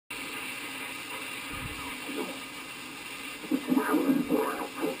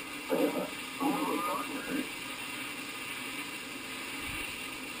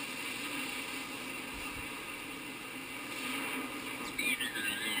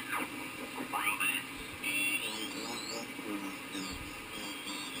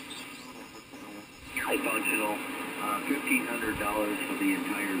functional. $1,500 for the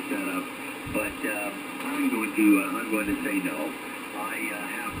entire setup, but I'm going to say no. I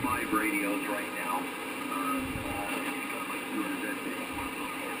have 5 radios right now.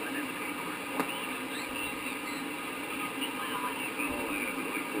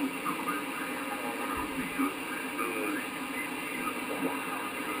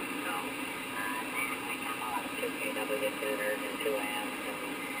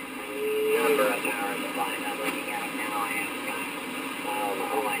 Number of power supplies I'm looking at now. I have got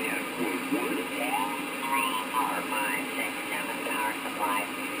all I have 1, 2, 3, 4, 5, 6, 7 power supplies.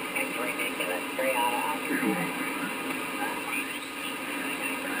 It's ridiculous. 3 out of 100.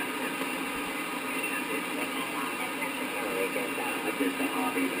 Just a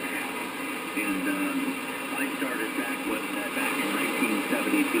hobby that I have. And I started back in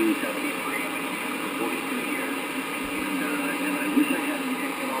 1972, 73. 42 years. And I wish I hadn't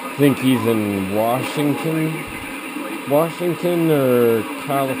taken all that. I think he's in Washington or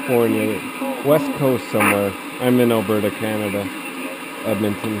California, West Coast somewhere. I'm in Alberta, Canada,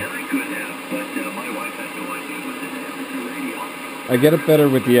 Edmonton. I get it better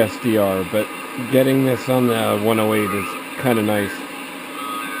with the SDR, but getting this on the 108 is kind of nice.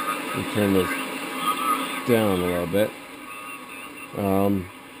 Let me turn this down a little bit.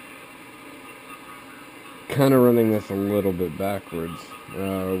 Kind of running this a little bit backwards.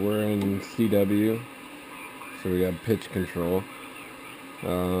 We're in CW, so we got pitch control.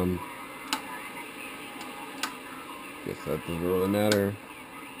 Guess that doesn't really matter.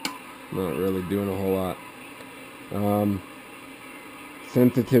 Not really doing a whole lot.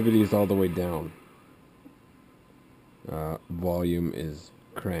 Sensitivity is all the way down. Volume is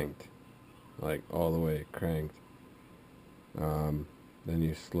cranked, like all the way cranked. Then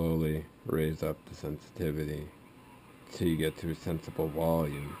you slowly raise up the sensitivity till you get to a sensible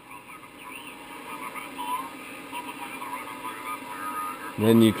volume.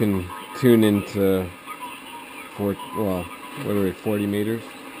 Then you can tune into 40 meters.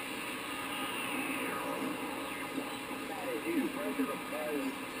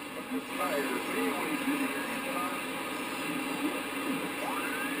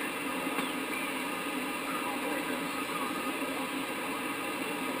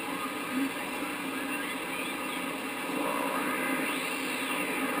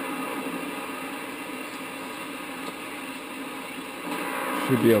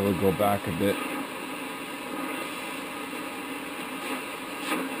 Should be able to go back a bit.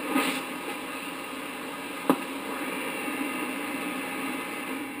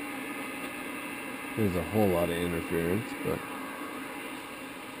 There's a whole lot of interference, but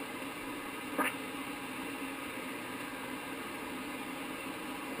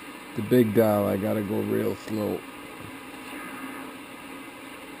the big dial, I gotta go real slow.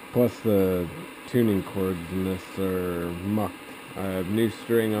 Plus the tuning cords in this are mucked. I have new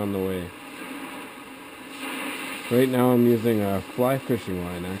string on the way. Right now I'm using a fly fishing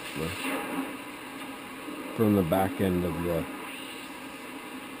line, actually, from the back end of the,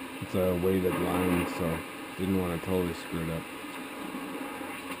 it's a weighted line, so didn't want to totally screw it up.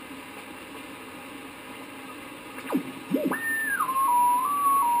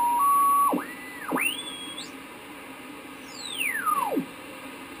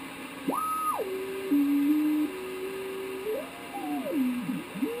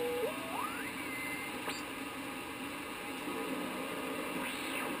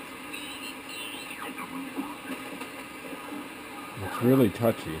 It's really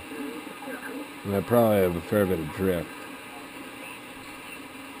touchy, and I probably have a fair bit of drift.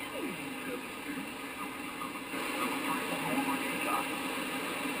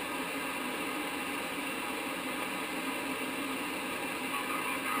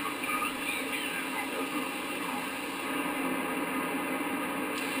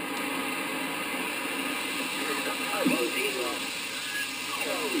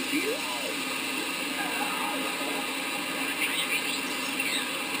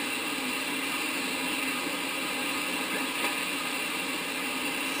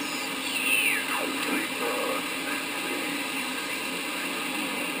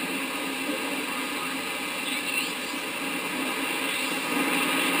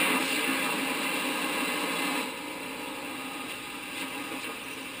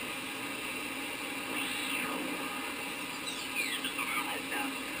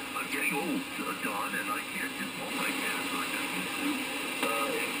 Don, and I can't just multitask like I used to.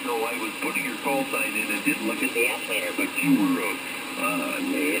 And so I was putting your call sign in and didn't look at the oscillator, but you were,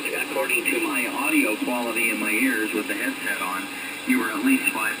 according to my audio quality in my ears with the headset on, you were at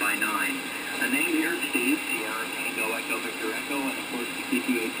least 5 by 9. A name here, Steve, Sierra Tango Echo Victor Echo, and of course the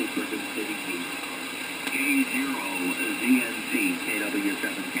TQH is Brigham City Key. A0ZNC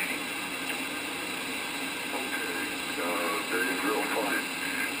KW7K. Dave's real fine.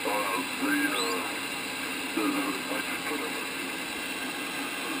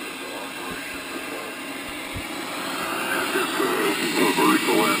 I just put him a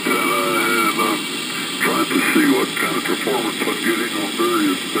vertical antenna, and I'm trying to see what kind of performance I'm getting on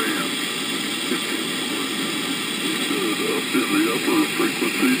various bands. In the upper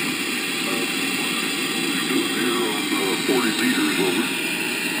frequencies, here on 40 meters over.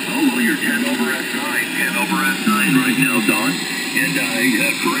 Oh, well, you're 10 over S9. 10 over S9 right now, Don. And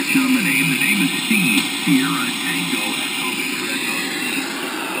correction on the name. The name is Steve. Sierra Tango Echo Victor Echo.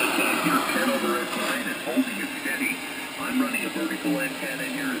 But you're 10 over S9 and holding it steady. I'm running a vertical antenna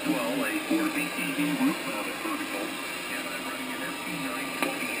here as well, a 4BTV roof mounted vertical, and I'm running an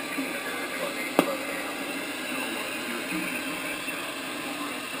FT920 and 220 plus amp. So you're doing a good job.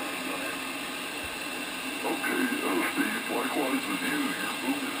 Okay, Steve, likewise with you. You're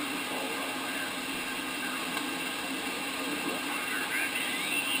moving this all around my head.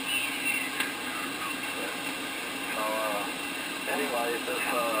 So, anyway, this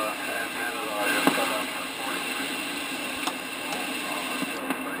antenna that I just got up this morning.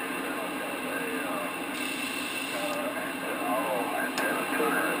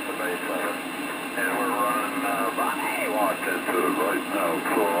 And we're running about 8 watts into it right now,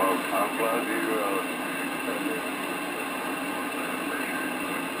 so I'm glad you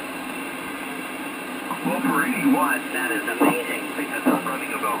well, for 80 watts, that is amazing, because I'm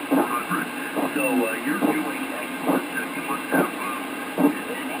running about 400, so you're doing excellent. You must have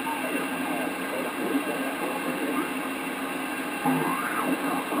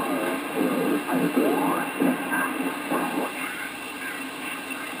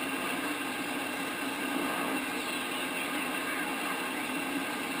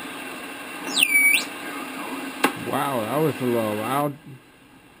Wow, that was a little loud.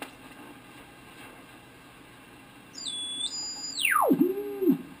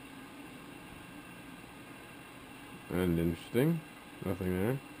 And interesting. Nothing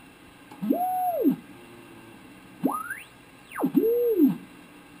there.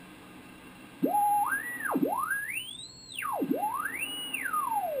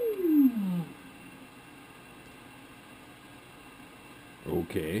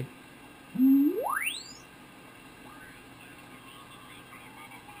 Okay.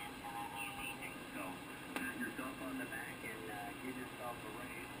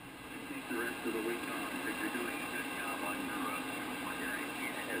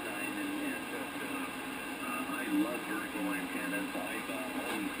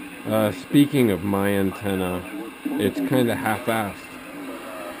 Speaking of my antenna, it's kind of half-assed.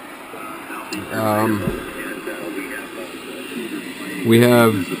 We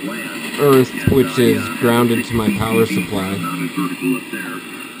have Earth, which is grounded to my power supply.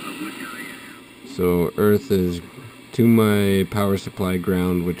 So Earth is to my power supply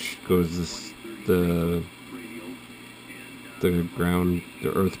ground, which goes the ground,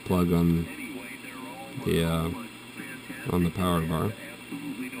 the Earth plug on the power bar,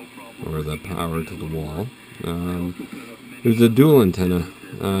 or the power to the wall. There's a dual antenna.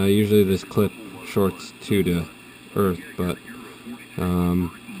 Usually this clip shorts to Earth, but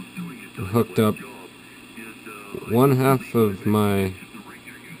hooked up one half of my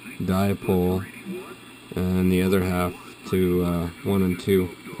dipole and the other half to 1 and 2.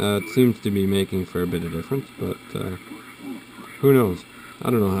 It seems to be making for a bit of difference, but who knows?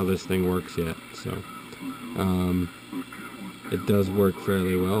 I don't know how this thing works yet, so it does work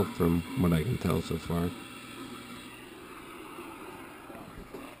fairly well from what I can tell so far.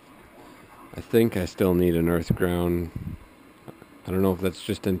 I think I still need an earth ground. I don't know if that's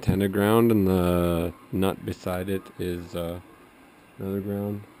just antenna ground and the nut beside it is another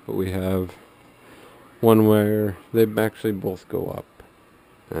ground, but we have one where they actually both go up,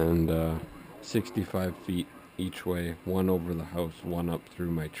 and 65 feet each way, one over the house, one up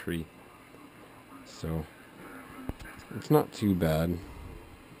through my tree. So it's not too bad.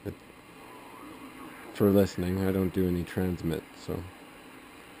 For listening, I don't do any transmit, so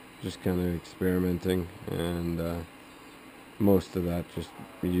just kind of experimenting, and most of that just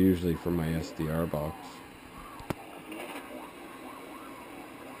usually for my SDR box.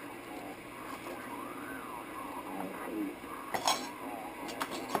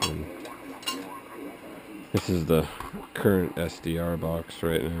 And this is the current SDR box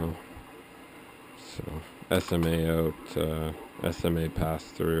right now. So SMA out, SMA pass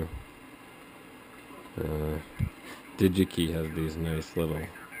through. DigiKey has these nice little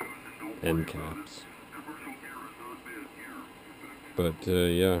end caps. But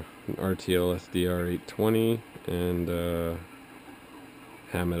yeah, an RTL SDR 820 and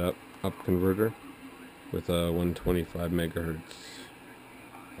ham it up converter with a 125 megahertz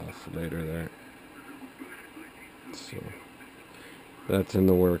oscillator there. So that's in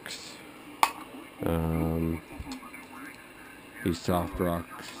the works. These soft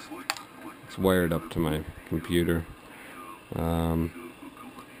rocks, it's wired up to my computer. The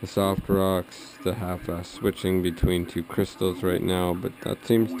soft rocks, the half-ass switching between two crystals right now, but that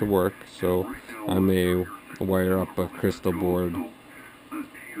seems to work, so I may wire up a crystal board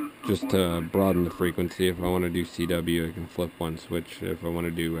just to broaden the frequency. If I want to do CW, I can flip one switch. If I want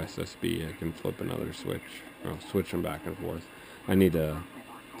to do SSB, I can flip another switch. I'll switch them back and forth. I need a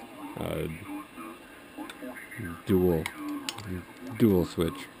dual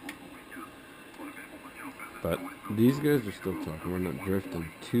switch. But these guys are still talking. We're not drifting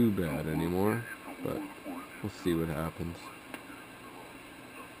too bad anymore, but we'll see what happens.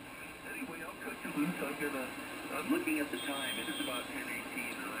 Anyway, I'll cut you loose. I'm looking at the time. It is about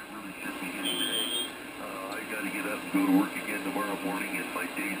 10:18, and I really should be getting today. I got to get up and go to work again tomorrow morning, and my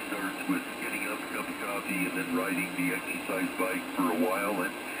day starts with getting up, a cup of coffee, and then riding the exercise bike for a while, and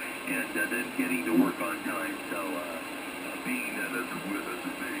then getting to work on time. So, being that as a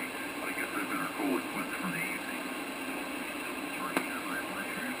day, I guess I better call it quits for the evening.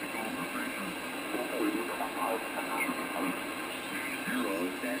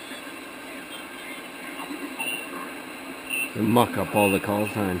 They muck up all the call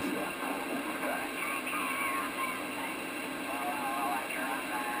signs.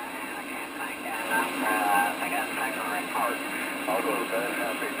 I'll go to bed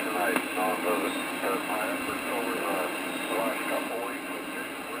happy tonight.